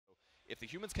If the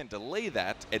humans can delay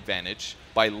that advantage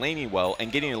by laning well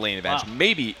and getting a lane advantage,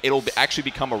 maybe it'll actually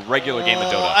become a regular game of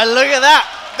Dota. And look at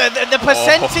that. The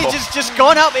percentage has just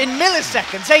gone up in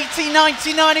milliseconds, 80,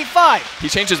 90, 95. He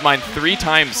changed his mind 3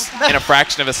 times in a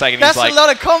fraction of a second. That's He's like, a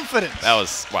lot of confidence. That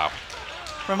was, wow.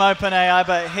 From OpenAI,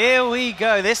 but here we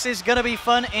go. This is going to be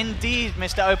fun indeed,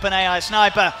 Mr. OpenAI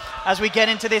Sniper, as we get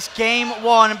into this game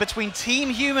 1 between Team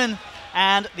Human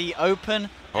and the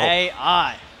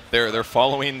OpenAI. They're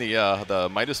following the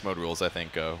Midas mode rules, I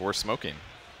think. We're smoking.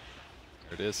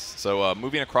 There it is. So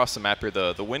moving across the map here,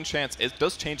 the win chance, it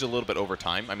does change a little bit over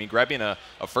time. I mean, grabbing a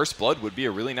first blood would be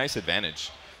a really nice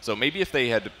advantage. So maybe if they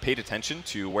had paid attention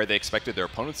to where they expected their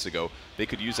opponents to go, they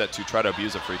could use that to try to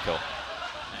abuse a free kill.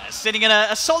 Sitting at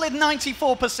a solid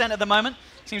 94% at the moment.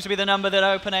 Seems to be the number that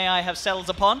OpenAI have settled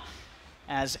upon.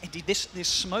 As indeed this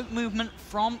smoke movement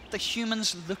from the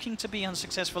humans looking to be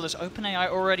unsuccessful, as OpenAI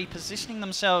already positioning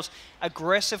themselves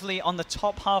aggressively on the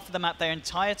top half of the map, their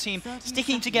entire team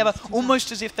sticking together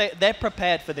almost as if they're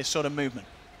prepared for this sort of movement.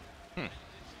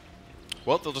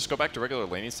 Well, they'll just go back to regular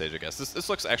laning stage, I guess. This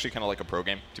looks actually kind of like a pro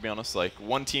game, to be honest. Like,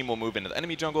 one team will move into the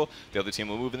enemy jungle, the other team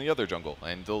will move in the other jungle,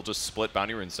 and they'll just split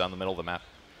bounty runes down the middle of the map.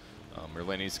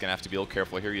 Merlini's going to have to be a little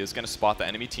careful here. He is going to spot the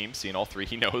enemy team, seeing all 3.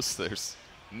 He knows there's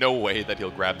no way that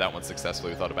he'll grab that one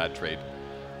successfully without a bad trade.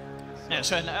 Yeah,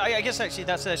 so I guess actually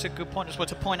that's a good point as well,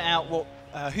 to point out what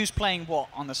who's playing what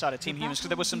on the side of Team Humans, because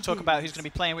there was some talk about who's going to be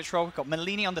playing which role. We've got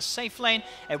Merlini on the safe lane.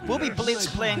 It will be Blitz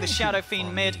playing the Shadow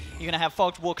Fiend mid. You're going to have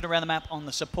Fogged walking around the map on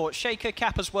the support. Shaker,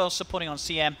 Cap as well, supporting on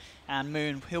CM, and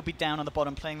Moon, he'll be down on the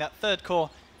bottom playing that third core,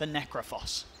 the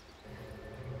Necrophos.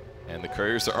 And the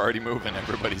couriers are already moving.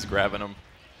 Everybody's grabbing them,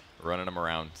 running them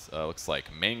around. Looks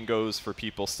like mangoes for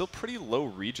people. Still pretty low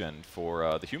regen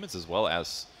for the humans as well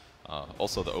as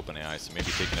also the OpenAI, so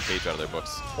maybe taking a page out of their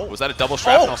books. Oh, was that a double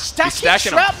shrapnel? Oh, stacking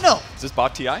shrapnel! Them. Is this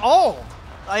bot TI? Oh,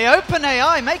 the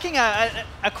OpenAI making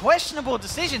a questionable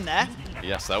decision there.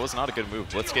 Yes, that was not a good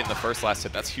move. Let's get in the first last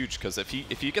hit. That's huge, because if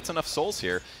he gets enough souls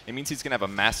here, it means he's going to have a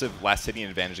massive last hitting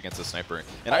advantage against the sniper.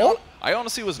 And I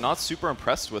honestly was not super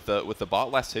impressed with the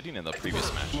bot last hitting in the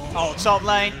previous match. Oh, top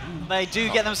lane. They do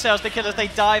get themselves the kill as they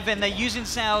dive in. They're using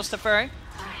Sails to ferry.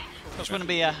 Of course, wouldn't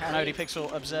be an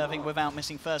ODPixel observing without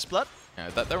missing first blood. Yeah,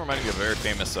 that reminded me of a very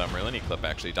famous Merlini clip,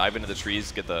 actually. Dive into the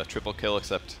trees, get the triple kill,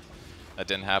 except that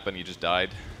didn't happen. He just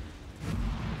died.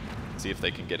 See if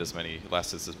they can get as many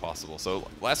last hits as possible. So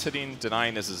last hitting,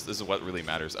 denying, this is what really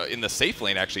matters. In the safe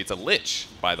lane, actually, it's a Lich,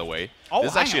 by the way. Oh,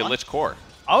 this is actually a Lich core.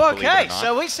 Oh, okay.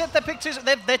 So we set the pictures.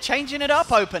 They're changing it up,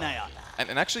 OpenAI.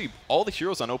 And actually, all the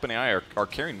heroes on OpenAI are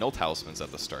carrying no talismans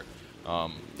at the start.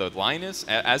 The line is,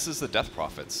 as is the Death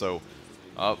Prophet. So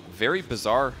very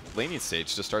bizarre laning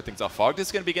stage to start things off. Fogged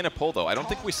is going to begin a pull, though. I don't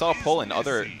think we saw a pull in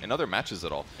other matches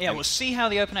at all. Yeah, we'll see how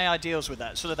the OpenAI deals with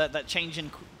that. Sort of that change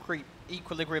in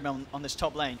equilibrium on this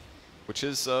top lane. Which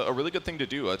is a really good thing to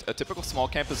do. A typical small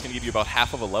camp is going to give you about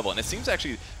half of a level, and it seems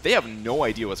actually they have no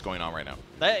idea what's going on right now.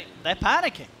 They're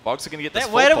panicking. Fogg's going to get this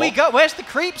full Where do pull. we go? Where's the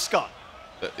creeps gone?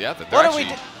 Yeah, what actually, do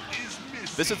we do?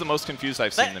 This is the most confused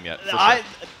I've seen them yet. For sure.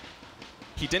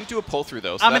 He didn't do a pull through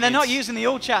though. So I mean, they're not using the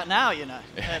all chat now, you know.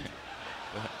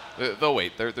 They'll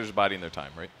wait. They're just biding their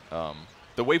time, right?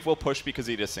 The wave will push because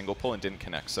he did a single pull and didn't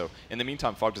connect. So in the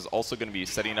meantime, Fogged is also going to be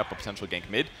setting up a potential gank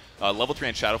mid. Level 3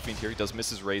 and Shadow Fiend here. He does miss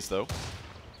his raise though.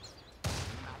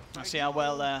 Let's see how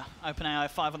well OpenAI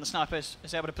 5 on the sniper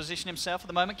is able to position himself at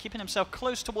the moment, keeping himself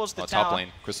close towards the tower. Top lane,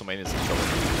 Crystal Maiden is in trouble.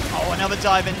 Oh, another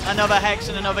dive in, another hex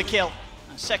and another kill.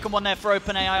 A second one there for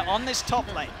OpenAI on this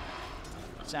top lane.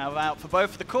 So out for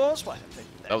both of the cores. Well,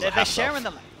 they're sharing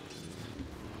the lane.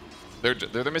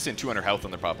 They're missing 200 health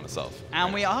and they're popping itself.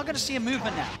 And we are going to see a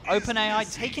movement now.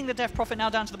 OpenAI taking the Death Prophet now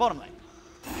down to the bottom lane.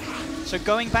 So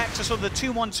going back to sort of the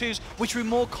 2-1-2s, which we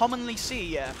more commonly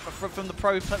see from the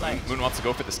pro lane. Moon wants to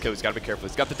go for this kill. He's got to be careful.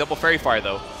 He's got the double fairy fire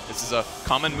though. This is a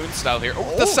common Moon style here.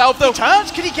 Oh, the south though. He turns.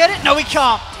 Can he get it? No, he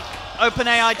can't.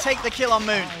 OpenAI take the kill on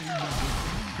Moon.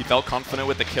 He felt confident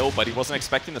with the kill, but he wasn't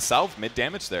expecting the salve mid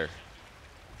damage there.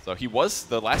 So he was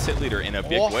the last hit leader in a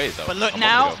big way, though. But look,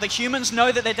 now the humans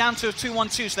know that they're down to a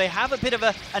 2-1-2, so they have a bit of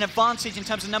an advantage in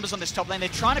terms of numbers on this top lane. They're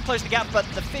trying to close the gap, but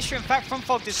the Fisher, in fact, from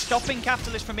Fogged is stopping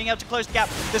Capitalist from being able to close the gap.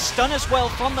 The stun as well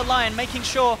from the Lion, making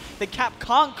sure the Cap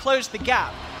can't close the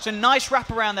gap. So nice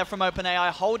wraparound there from OpenAI,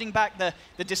 holding back the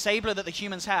disabler that the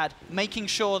humans had, making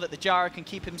sure that the Gyro can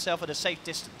keep himself at a safe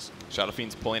distance. Shadow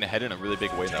Fiend's pulling ahead in a really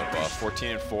big way, though.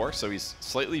 14-4, so he's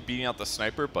slightly beating out the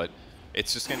sniper, but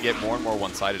it's just going to get more and more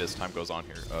one-sided as time goes on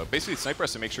here. Basically, the sniper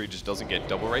has to make sure he just doesn't get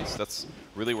double race. That's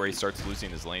really where he starts losing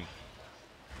his lane.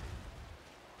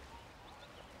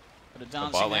 The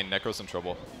bot lane, Necro's in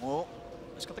trouble. Oh,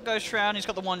 He's got the Ghost Shroud, he's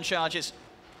got the 1 charges.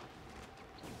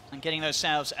 And getting those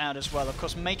salves out as well. Of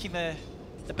course, making the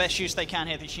best use they can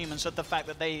here, the humans, of the fact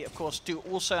that they, of course, do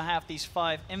also have these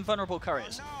 5 invulnerable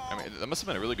couriers. I mean, that must have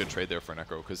been a really good trade there for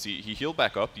Necro, because he healed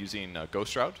back up using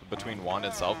Ghost Shroud between Wand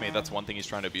and Salve. Maybe that's one thing he's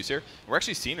trying to abuse here. We're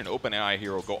actually seeing an OpenAI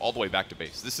hero go all the way back to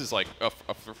base. This is like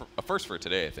a first for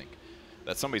today, I think,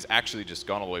 that somebody's actually just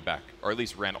gone all the way back, or at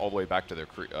least ran all the way back to their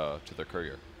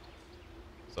courier.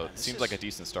 So it seems like a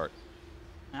decent start.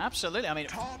 Absolutely. I mean,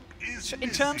 in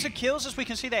terms of kills, as we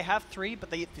can see, they have 3, but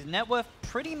the net worth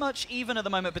pretty much even at the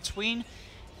moment between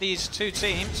these 2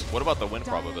 teams. What about the win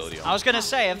probability? I was going to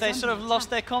say, have they sort of lost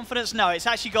their confidence? No, it's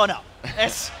actually gone up.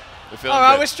 It's all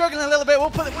right, we're struggling a little bit.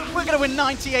 We're going to win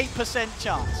 98%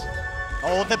 chance.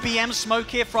 Oh, the BM smoke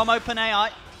here from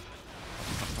OpenAI.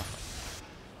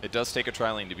 It does take a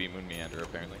tri-lane to beat Moonmeander,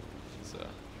 apparently. So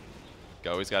you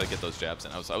always got to get those jabs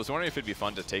in. I was wondering if it'd be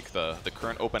fun to take the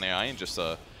current OpenAI and just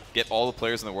get all the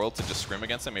players in the world to just scrim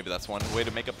against them. Maybe that's one way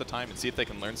to make up the time and see if they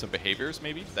can learn some behaviors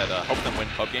maybe that help them win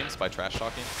pub games by trash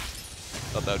talking.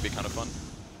 Thought that would be kind of fun.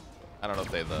 I don't know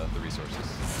if they have the resources.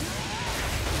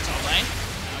 Top lane.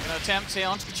 I'm going to attempt here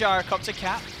onto the Gyrocopter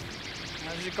cap.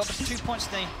 You've got the 2 points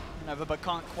thing over, but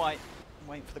can't quite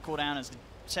wait for the cooldown as the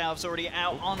salve's already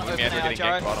out on OpenAI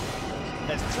Gyro.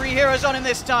 There's 3 heroes on him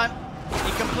this time.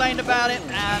 He complained about it,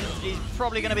 and he's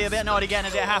probably going to be a bit annoyed again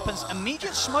as it happens.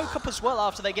 Immediate smoke up as well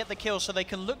after they get the kill, so they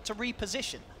can look to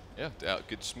reposition. Yeah,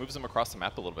 it just moves them across the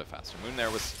map a little bit faster. Moon there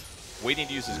was waiting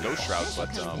to use his Ghost Shroud,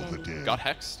 but got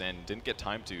hexed and didn't get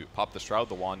time to pop the Shroud,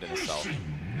 the Wand, and his Salve.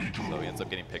 So he ends up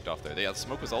getting picked off there. Yeah, the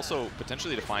smoke was also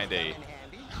potentially to find a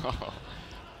a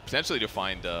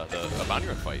bounty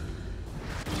run fight.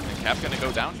 And Cap going to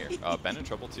go down here. Ben in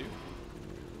trouble too.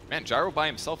 Man, Gyro by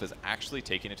himself is actually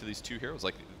taking it to these 2 heroes.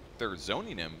 Like, they're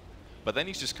zoning him, but then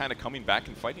he's just kind of coming back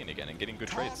and fighting again and getting good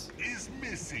trades.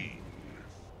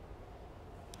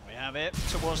 We have it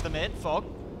towards the mid. Fog.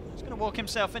 He's going to walk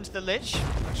himself into the Lich.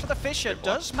 So the Fisher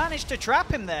does manage to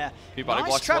trap him there.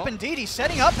 Nice trap indeed. He's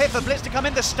setting up here for Blitz to come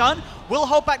in. The stun will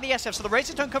hold back the SF, so the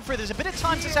Razors don't come through. There's a bit of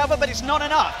time to salve, but it's not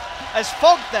enough. As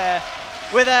Fog there,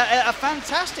 with a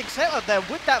fantastic setup there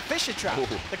with that Fisher trap.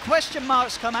 Ooh. The question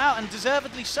marks come out, and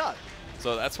deservedly so.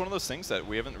 So that's one of those things that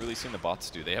we haven't really seen the bots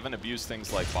do. They haven't abused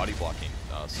things like body blocking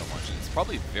so much. It's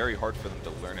probably very hard for them to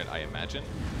learn it, I imagine.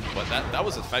 But that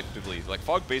was effectively, like,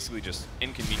 Fog basically just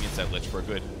inconvenienced that Lich for a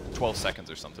good 12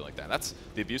 seconds or something like that. That's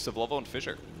the abusive level in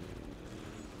Fissure.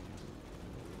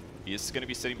 He is going to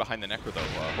be sitting behind the Necro, though,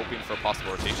 hoping for a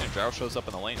possible rotation. Gyro shows up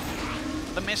in the lane.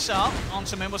 The missile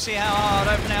onto Moon. We'll see how hard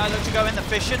OpenAI look to go in. The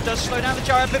Fisher does slow down the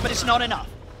Gyro a bit, but it's not enough.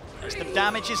 As the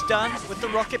damage is done with the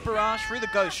Rocket Barrage through the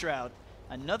Ghost Shroud.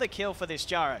 Another kill for this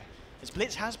Gyro. As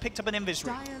Blitz has picked up an Invis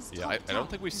Rune. Yeah, I don't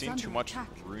think we've seen too much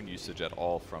rune usage at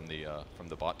all from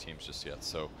the bot teams just yet.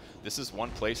 So this is one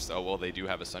place. Oh well, they do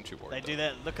have a sentry ward. They do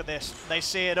that. Look at this. They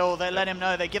see it all. They let him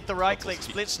know. They give the right clicks.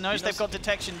 Blitz knows they've got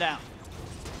detection down.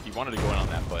 He wanted to go in on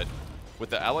that, but with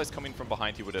the allies coming from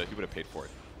behind, he would have paid for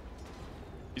it.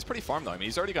 He's pretty farmed though. I mean,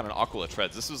 he's already got an Aquila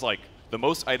Treads. This was like the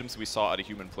most items we saw out of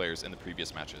human players in the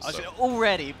previous matches. So.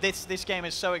 Already, this game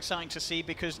is so exciting to see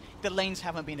because the lanes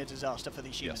haven't been a disaster for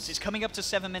these humans. Yes. It's coming up to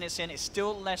 7 minutes in. It's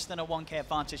still less than a 1k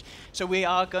advantage. So we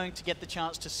are going to get the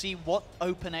chance to see what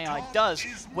OpenAI does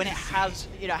when it has,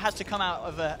 has to come out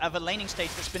of a laning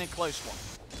stage that's been a close one.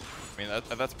 I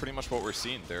mean, that's pretty much what we're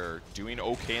seeing. They're doing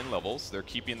okay in levels. They're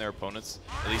keeping their opponents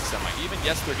at least semi-even.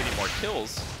 Yes, they're getting more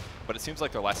kills, but it seems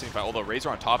like they're lasting fight. Although Razor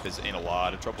on top is in a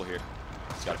lot of trouble here.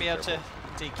 He's got to be able to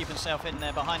keep himself in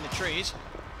there behind the trees.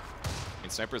 I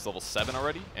mean, Sniper is level 7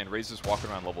 already, and Razor's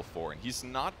walking around level 4. And he's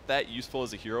not that useful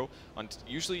as a hero.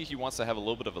 Usually he wants to have a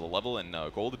little bit of a level and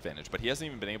gold advantage, but he hasn't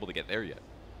even been able to get there yet.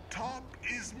 Top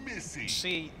is missing.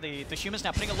 See, the humans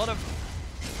now putting a lot of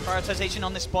prioritization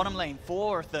on this bottom lane.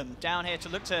 4 of them down here to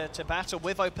look to battle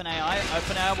with OpenAI.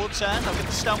 OpenAI will turn. They'll get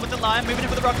the stun with the Lion. Moving in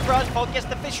with the Rocket Barrage. Fog gets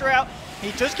the Fisher out.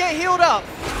 He does get healed up.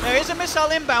 There is a missile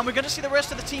inbound. We're going to see the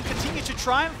rest of the team continue to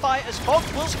try and fight as Fog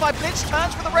will survive. Blitz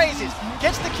turns for the raises.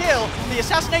 Gets the kill. The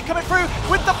Assassinate coming through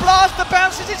with the blast. The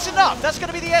bounces. It's enough. That's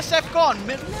going to be the SF gone.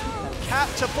 Cap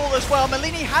to fall as well.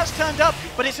 Merlini has turned up,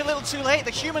 but it's a little too late.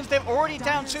 The humans, they're already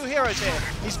down 2 heroes here.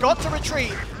 He's got to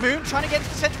retreat. Moon trying to get to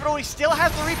the center, but he still has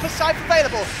the Reaper Scythe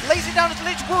available. Lays it down as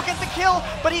Lich will get the kill,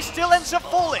 but he still ends up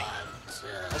falling.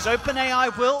 As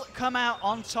OpenAI will come out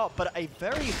on top, but a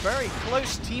very, very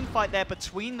close team fight there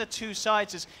between the 2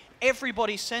 sides as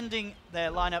everybody sending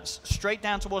their lineups straight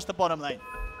down towards the bottom lane.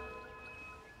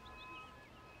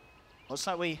 Looks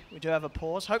like we do have a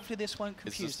pause. Hopefully this won't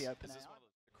confuse the OpenAI.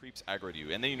 creeps aggro to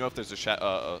you, and then you know if there's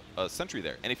a sentry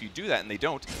there. And if you do that and they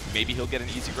don't, maybe he'll get an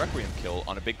easy Requiem kill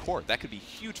on a big core. That could be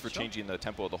huge for changing the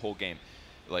tempo of the whole game.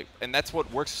 Like, and that's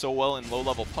what works so well in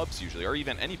low-level pubs usually, or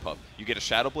even any pub. You get a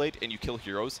Shadow Blade and you kill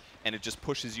heroes, and it just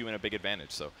pushes you in a big advantage.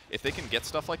 So if they can get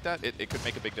stuff like that, it could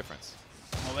make a big difference.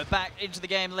 Well, we're back into the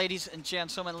game, ladies and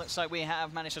gentlemen. Looks like we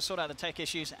have managed to sort out the tech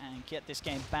issues and get this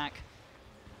game back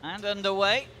and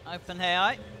underway.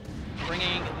 OpenAI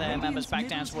bringing their members back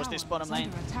down towards this bottom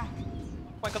lane.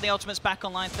 Quite got the ultimates back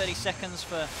online, 30 seconds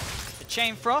for the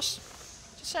Chain Frost.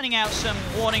 Just sending out some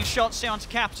warning shots here onto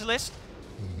Capitalist.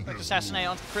 Quick assassinate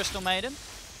onto Crystal Maiden.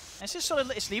 This is sort of,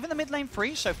 it's leaving the mid lane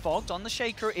free, so Fogged on the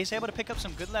Shaker is able to pick up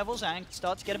some good levels and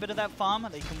start to get a bit of that farm,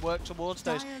 and they can work towards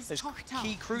those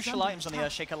key crucial items on the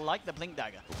Earthshaker, like the Blink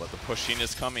Dagger. But the pushing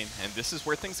is coming, and this is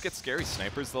where things get scary.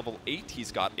 Sniper's level 8,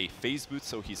 he's got a phase boot,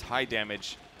 so he's high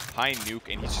damage, high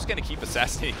nuke, and he's just gonna keep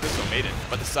assassinating Crystal Maiden.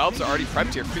 But the salves are already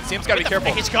prepped here. Seems gotta be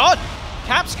careful. It's gone!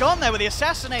 Cap's gone there with the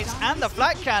assassinates and the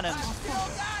flak cannons.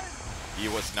 He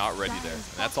was not ready there.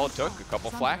 And that's all it took, a couple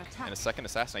flak and a second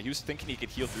assassinate. He was thinking he could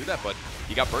heal through that, but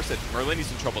he got bursted.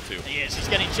 Merlini's in trouble too. He is, he's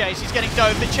getting chased, he's getting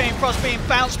dove. The Chain Frost being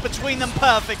bounced between them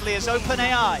perfectly as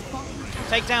OpenAI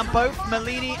take down both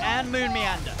Merlini and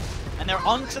Moonmeander. And they're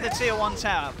onto the tier 1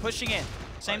 tower, pushing in.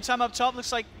 Same time up top,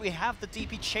 looks like we have the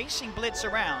DP chasing Blitz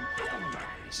around.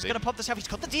 He's going to pop this out. He's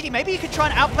got the DD. Maybe he could try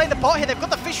and outplay the bot here. They've got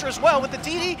the Fisher as well. With the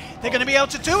DD, they're going to be able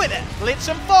to do it then. Blitz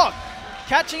and Fog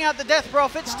catching out the Death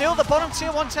Prophet. Still the bottom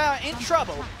tier 1 tower in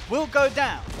trouble. Will go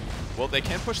down. Well, they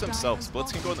can push themselves.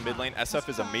 Blitz can go in the mid lane. SF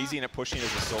is amazing at pushing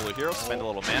as a solo hero. Spend a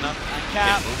little mana. And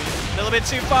Cap, a little bit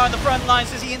too far on the front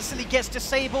lines as he instantly gets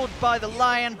disabled by the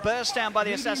Lion. Burst down by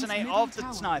the assassinate of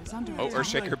the Sniper. Oh,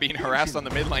 Earthshaker being harassed on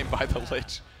the mid lane by the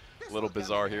Lich. A little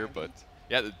bizarre here, but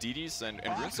yeah, the DDs and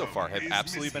Runes so far have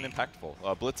absolutely been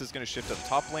impactful. Blitz is going to shift to the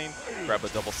top lane, grab a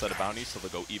double set of bounties, so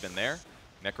they'll go even there.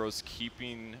 Necro's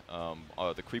keeping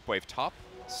the creep wave top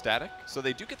static, so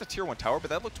they do get the tier 1 tower, but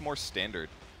that looked more standard,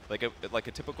 like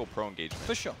a typical pro engagement.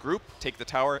 For sure. Group, take the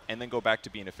tower, and then go back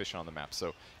to being efficient on the map.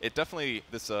 So it definitely,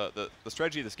 the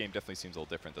strategy of this game definitely seems a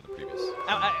little different than the previous.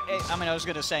 I mean, I was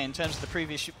going to say, in terms of the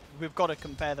previous, we've got to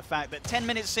compare the fact that 10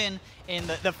 minutes in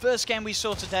the first game we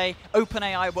saw today,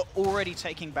 OpenAI were already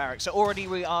taking barracks. So already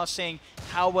we are seeing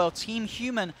how well Team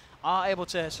Human are able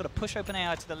to sort of push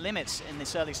OpenAI to the limits in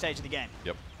this early stage of the game.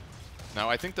 Yep. Now,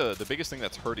 I think the biggest thing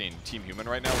that's hurting Team Human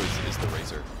right now is the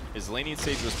Razor. His laning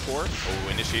stage was poor. Oh,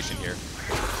 initiation here.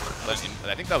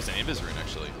 I think that was an Invis rune,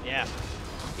 actually. Yeah.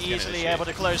 Easily able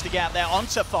to close the gap there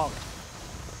onto Fog.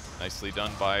 Nicely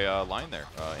done by Lion there,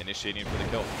 initiating for the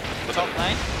kill. Top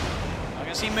lane. I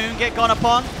can see Moon get gone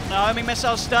upon. Naomi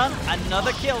missile stun.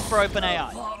 Another kill for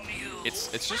OpenAI.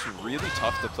 It's just really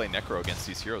tough to play Necro against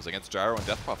these heroes, against Gyro and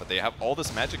Death Prophet. They have all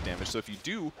this magic damage, so if you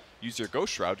do use your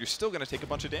Ghost Shroud, you're still going to take a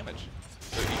bunch of damage.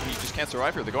 So he just can't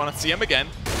survive here. They're going on CM again.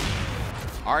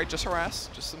 All right, just harass.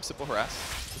 Just some simple harass.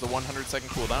 With a 100-second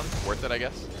cooldown. Worth it, I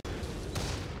guess.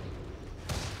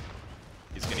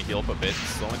 He's going to heal up a bit,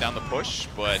 slowing down the push,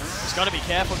 but he's got to be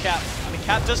careful, Cap. I mean,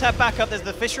 Cap does have backup. There's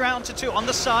the Fisher out onto 2 on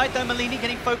the side, though Merlini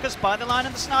getting focused by the Lion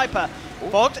and the Sniper.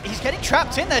 Fogged, he's getting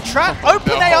trapped in there.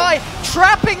 OpenAI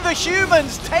trapping the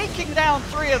humans, taking down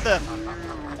 3 of them.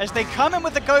 As they come in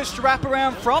with the Ghost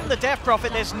wraparound from the Death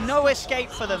Prophet, there's no escape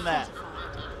for them there.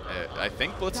 I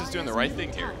think Blitz is doing the right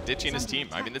thing here, ditching his team.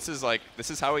 I mean, this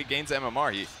is how he gains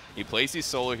MMR. He plays these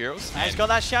solo heroes. And he's got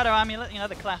that Shadow Amulet, you know,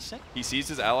 the classic. He sees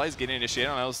his allies getting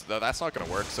initiated on those. That's not going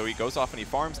to work, so he goes off and he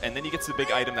farms, and then he gets the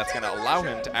big item that's going to allow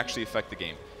him to actually affect the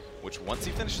game, which once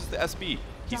he finishes the SB,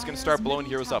 he's going to start blowing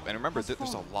heroes up. And remember,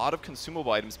 there's a lot of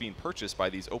consumable items being purchased by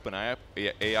these OpenAI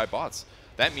bots.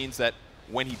 That means that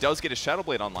when he does get his Shadow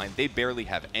Blade online, they barely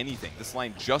have anything. This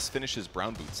line just finishes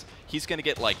Brown Boots. He's going to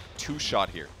get like 2 shot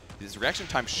here. His reaction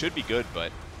time should be good,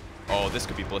 but oh, this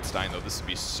could be Blitzstein though. This would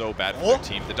be so bad for their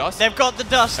team. The dust. They've got the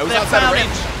dust. That was outside of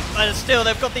range. But still,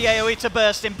 they've got the AoE to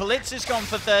burst in. Blitz is gone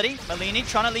for 30. Merlini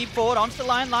trying to lead forward onto the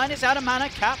Lion. Lion is out of mana.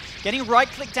 Cap getting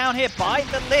right-clicked down here by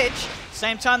the Lich.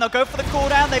 Same time, they'll go for the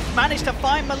cooldown. They've managed to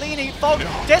find Merlini. Fog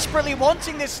desperately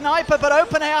wanting this Sniper, but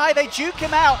OpenAI, they juke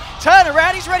him out. Turn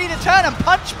around, he's ready to turn and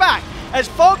punch back. As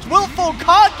Fogged will fall,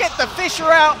 can't get the Fisher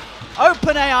out.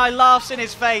 OpenAI laughs in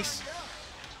his face.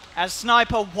 As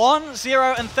Sniper 1,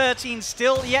 0, and 13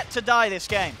 still yet to die this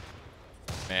game.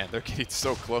 Man, they're getting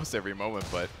so close every moment,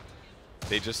 but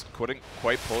they just couldn't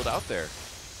quite pull it out there.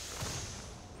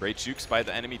 Great jukes by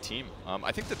the enemy team.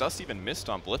 I think the dust even missed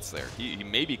on Blitz there. He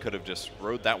maybe could have just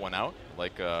rode that one out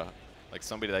like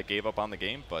somebody that gave up on the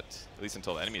game, but at least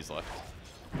until the enemies left.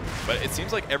 But it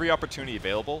seems like every opportunity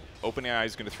available, OpenAI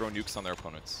is going to throw nukes on their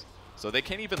opponents. So they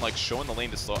can't even like show in the lane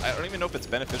to slow. I don't even know if it's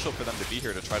beneficial for them to be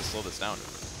here to try to slow this down.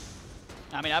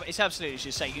 I mean, it's absolutely, as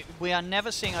you say, we are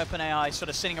never seeing OpenAI sort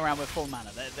of sitting around with full mana.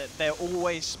 They're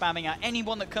always spamming at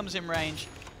anyone that comes in range.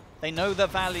 They know the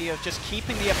value of just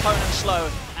keeping the opponent slow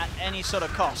at any sort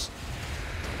of cost.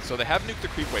 So they have nuked the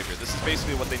creep wave here. This is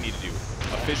basically what they need to do.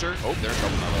 A fissure. Oh, they're in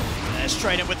trouble now though. They're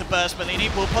straight in with the burst.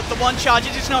 Merlini will put the one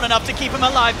charges. It's not enough to keep him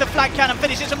alive. The flat cannon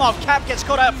finishes him off. Cap gets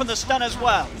caught out from the stun as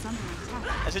well.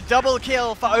 There's a double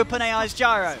kill for OpenAI's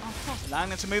Gyro. Allowing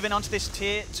them to move in onto this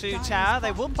tier 2 tower.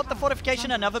 They will put the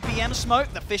fortification, another BM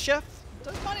smoke. The Fissure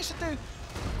does manage to do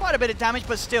quite a bit of damage,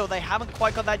 but still, they haven't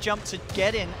quite got that jump to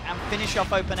get in and finish off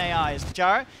OpenAI. As the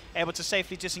Gyro able to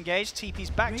safely disengage,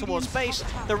 TP's back towards base.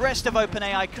 The rest of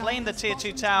OpenAI claim the tier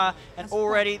 2 tower, and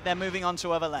already they're moving on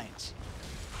to other lanes.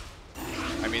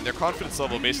 I mean, their confidence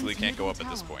level basically can't go up at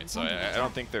this point, so I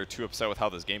don't think they're too upset with how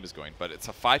this game is going. But it's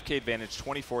a 5k advantage,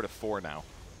 24-4 now.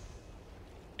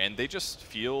 And they just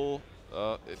feel,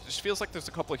 it just feels like there's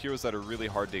a couple of heroes that are really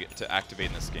hard to activate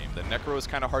in this game. The Necro is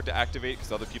kind of hard to activate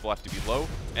because other people have to be low.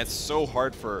 And it's so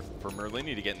hard for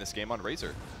Merlini to get in this game on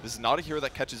Razor. This is not a hero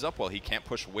that catches up well. He can't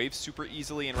push waves super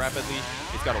easily and rapidly.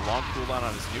 He's got a long cooldown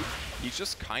on his nuke. He's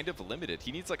just kind of limited.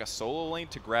 He needs like a solo lane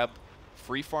to grab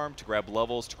free farm, to grab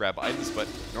levels, to grab items, but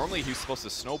normally he's supposed to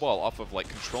snowball off of like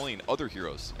controlling other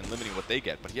heroes and limiting what they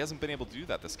get, but he hasn't been able to do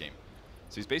that this game.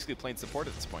 So he's basically playing support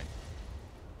at this point.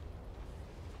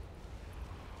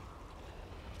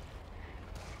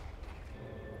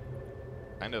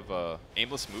 Kind of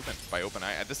aimless movement by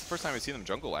OpenAI. This is the first time I've seen them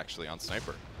jungle actually on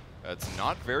Sniper. It's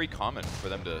not very common for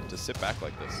them to sit back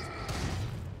like this.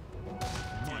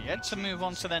 Yet to move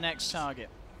on to their next target.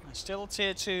 Still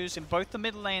tier 2s in both the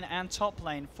mid lane and top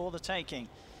lane for the taking.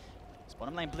 It's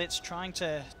bottom lane Blitz trying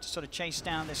to sort of chase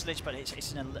down this Lich, but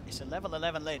it's a level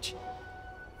 11 Lich.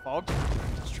 Fog,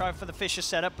 let's try for the Fissure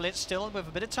setup. Blitz still with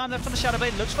a bit of time left on the Shadow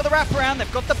Blade. Looks for the wraparound.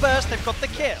 They've got the burst. They've got the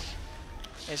kill.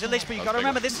 There's a Lich, but you've got to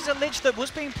remember, this is a Lich that was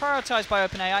being prioritized by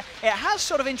OpenAI. It has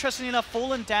sort of, interestingly enough,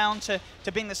 fallen down to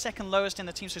being the second lowest in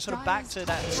the team, so sort of back to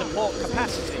that support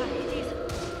capacity,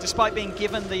 despite being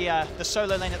given the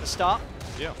solo lane at the start.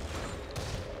 Yeah.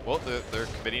 Well, they're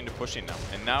committing to pushing now.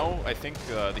 And now I think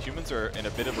the humans are in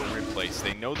a bit of a weird place.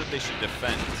 They know that they should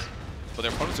defend, but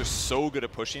their opponents are so good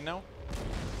at pushing now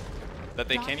that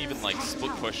they can't even like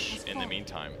split push in the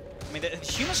meantime. I mean, the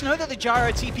humans know that the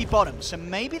Gyro TP bottom, so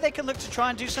maybe they can look to try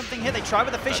and do something here. They try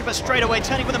with the Fissure, but straight away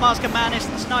turning with the Mask of Madness.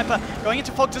 The Sniper going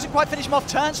into Fog, doesn't quite finish him off,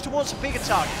 turns towards a bigger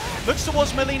target. Looks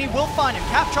towards Merlini, will find him.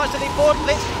 Cap tries to leap forward,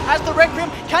 Blitz has the Requiem.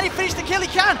 Can he finish the kill? He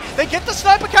can. They get the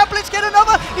Sniper, can Blitz get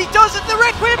another? He does it, the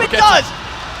Requiem, it does!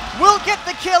 Will get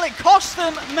the kill. It costs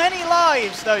them many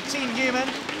lives, though, Team Human.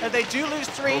 They do lose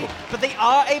 3, but they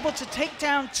are able to take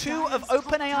down 2 of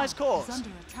OpenAI's cores.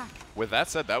 With that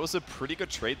said, that was a pretty good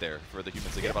trade there for the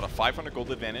humans. They get about a 500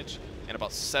 gold advantage and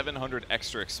about 700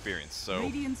 extra experience.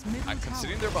 So,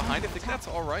 considering they're behind, I think that's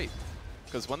all right.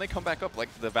 Because when they come back up,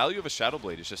 like the value of a Shadow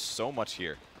Blade is just so much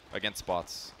here against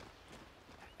bots.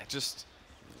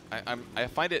 I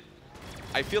find it.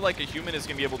 I feel like a human is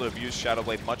going to be able to abuse Shadow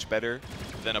Blade much better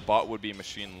than a bot would be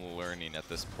machine learning at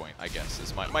this point, I guess,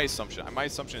 is my assumption. My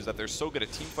assumption is that they're so good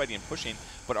at team fighting and pushing,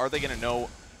 but are they going to know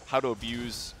how to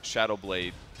abuse Shadow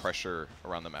Blade pressure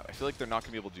around the map? I feel like they're not going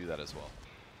to be able to do that as well.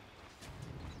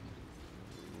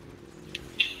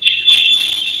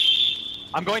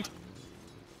 I'm going to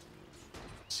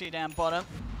see down bottom.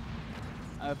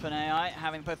 OpenAI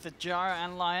having both the Gyro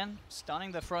and Lion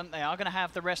stunning the front. They are going to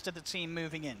have the rest of the team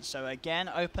moving in. So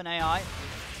again, OpenAI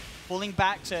falling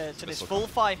back to this full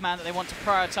 5-man that they want to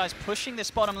prioritize, pushing this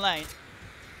bottom lane.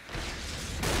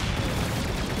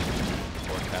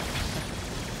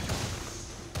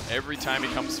 Every time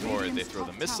he comes forward, they throw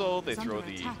the missile, they throw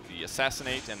the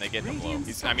assassinate, and they get him low.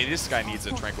 I mean, this guy needs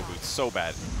a tranquil boot so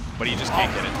bad, but he just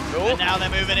can't get it. Oh. And now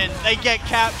they're moving in. They get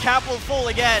Cap. Cap will fall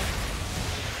again.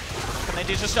 Can they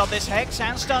do to stop this? Hex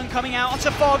and stun coming out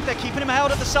onto Fog. They're keeping him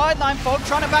held at the sideline. Fog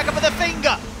trying to back up with a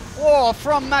finger. Oh,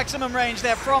 from maximum range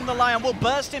there from the Lion. Will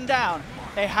burst him down.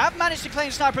 They have managed to claim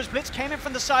Sniper's Blitz. Came in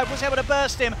from the side, was able to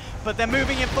burst him, but they're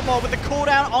moving in for more with the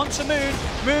cooldown onto Moon.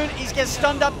 Moon, he gets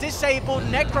stunned up, disabled.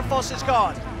 Necrophos is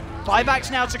gone.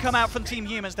 Buybacks now to come out from Team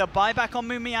Humans. They'll buy back on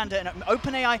Moonmeander, and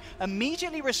OpenAI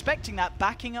immediately respecting that,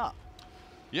 backing up.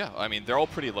 Yeah, I mean, they're all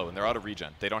pretty low, and they're out of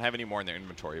regen. They don't have any more in their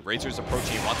inventory. Razor's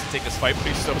approaching. He wants to take this fight, but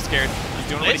he's so scared. He's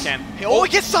doing what he can. Oh, he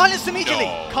gets silenced immediately.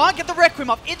 No. Can't get the Requiem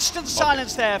off. Instant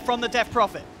silence there from the Death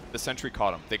Prophet. The sentry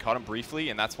caught him. They caught him briefly,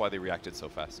 and that's why they reacted so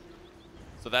fast.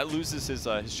 So that loses his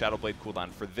Shadow Blade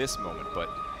cooldown for this moment, but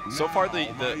so far the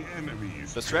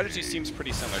strategy seems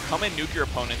pretty similar. Come in, nuke your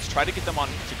opponents, try to get them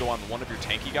to go on one of your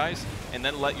tanky guys, and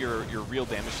then let your real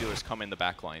damage dealers come in the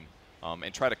back line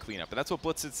and try to clean up. And that's what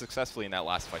Blitz did successfully in that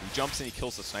last fight. He jumps in, he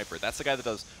kills the sniper. That's the guy that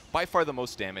does by far the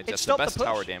most damage. That's the best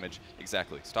tower damage.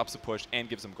 Exactly. Stops the push and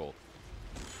gives him gold.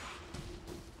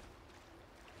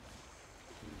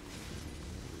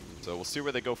 So we'll see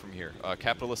where they go from here.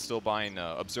 Capitalist still buying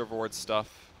Observer Ward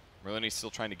stuff. Merlini's still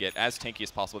trying to get as tanky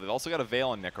as possible. They've also got a Veil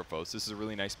on Necrophos. This is a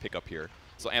really nice pickup here.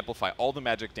 So amplify all the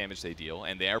magic damage they deal,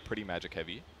 and they are pretty magic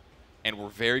heavy. And we're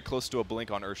very close to a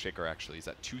blink on Earthshaker, actually. He's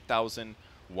at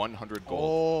 2,100 gold.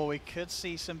 Oh, we could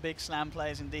see some big slam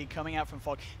plays indeed coming out from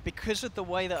Fog. Because of the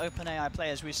way that OpenAI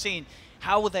play, as we've seen,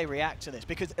 how will they react to this?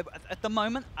 Because at the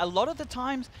moment, a lot of the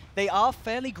times, they are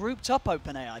fairly grouped up,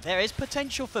 OpenAI. There is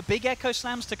potential for big echo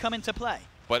slams to come into play.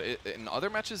 But in other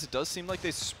matches, it does seem like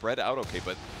they spread out okay.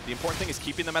 But the important thing is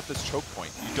keeping them at this choke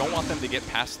point. You don't want them to get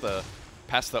past the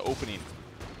opening.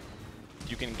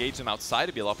 You can engage them outside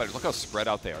to be a lot better. Look how spread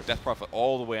out they are. Death Prophet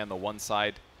all the way on the one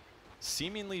side,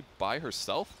 seemingly by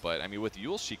herself. But I mean, with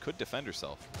Yule, she could defend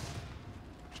herself.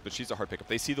 But she's a hard pickup.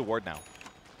 They see the ward now.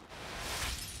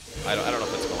 I don't know if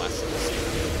that's gonna last.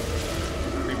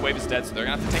 Creep wave is dead, so they're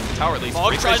gonna have to take the tower at least.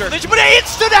 Fog tries to Lich, but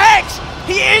instant hex!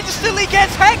 He instantly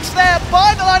gets hexed there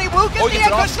by the line. He will get the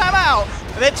Echo Slam out.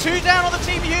 They're 2 down on the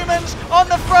Team Humans on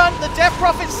the front. The Death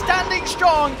Prophet standing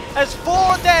strong as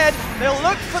 4 dead. They'll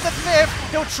look for the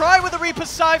 5th. He'll try with the Reaper's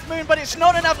Scythe Moon, but it's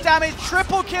not enough damage.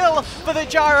 Triple kill for the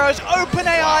Gyros.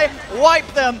 OpenAI wipe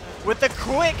them with the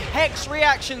quick hex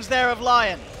reactions there of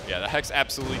Lion. Yeah, the Hex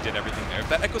absolutely did everything there. If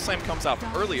that Echo Slam comes out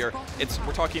earlier,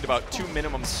 we're talking about 2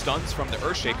 minimum stuns from the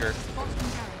Earthshaker.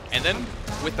 And then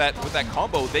with that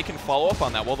combo, they can follow up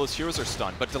on that while those heroes are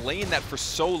stunned. But delaying that for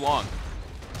so long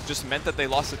just meant that they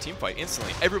lost the team fight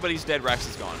instantly. Everybody's dead, Rax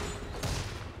is gone.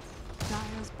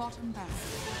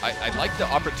 I like the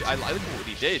opportunity. I like what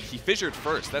he did. He fissured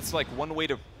first. That's like one way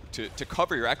to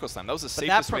cover your Echo Slam. That was the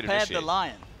safest way to initiate. That prepared the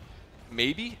Lion.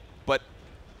 Maybe, but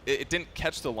it didn't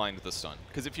catch the line with the stun.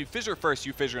 Because if you fissure first,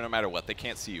 you fissure no matter what. They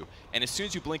can't see you. And as soon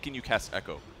as you blink in, you cast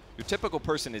Echo. Your typical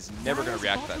person is never going to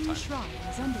react that time.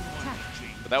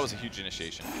 But that was a huge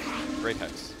initiation. Great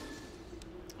Hex.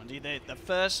 Indeed, the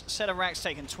first set of racks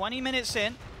taken 20 minutes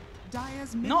in.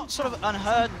 Not sort of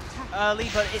unheard early,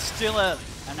 but it's still early.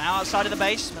 And now outside of the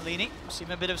base, Merlini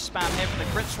receiving a bit of spam here from the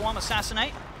Crit Swarm.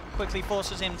 Assassinate quickly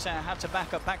forces him to have to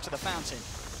back up back to the fountain.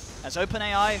 As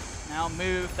OpenAI now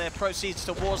move their proceeds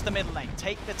towards the middle lane,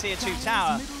 take the tier 2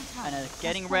 tower, and are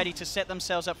getting ready to set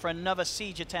themselves up for another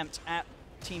siege attempt at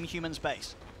Team Human's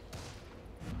base.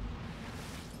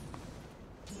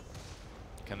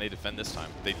 Can they defend this time?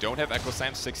 They don't have Echo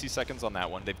Slam, 60 seconds on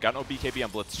that one. They've got no BKB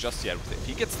on Blitz just yet. If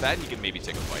he gets that, he can maybe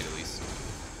take a fight at least.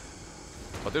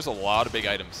 But there's a lot of big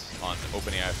items on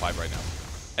OpenAI 5 right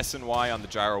now. SNY on the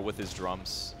Gyro with his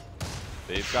drums.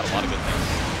 They've got a lot of good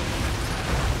things.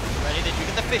 Ready, they do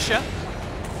get the Fissure.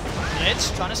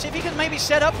 Blitz trying to see if he can maybe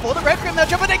set up for the Red Grim. They'll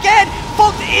jump in again.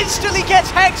 Fold instantly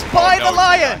gets hexed by the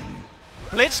Lion.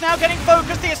 Blitz now getting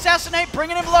focused. The Assassinate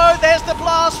bringing him low. There's the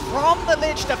blast from the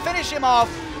Lich to finish him off.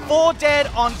 4 dead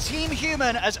on Team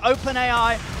Human as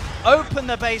OpenAI open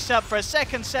the base up for a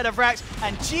second set of racks.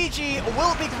 And GG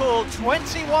will be called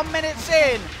 21 minutes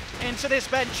into this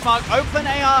benchmark.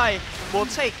 OpenAI will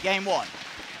take game 1.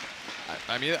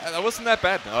 I mean, that wasn't that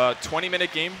bad.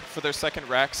 20-minute game for their second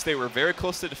racks. They were very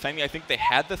close to defending. I think they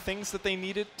had the things that they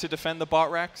needed to defend the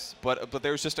bot racks, but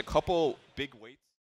there was just a couple big weights.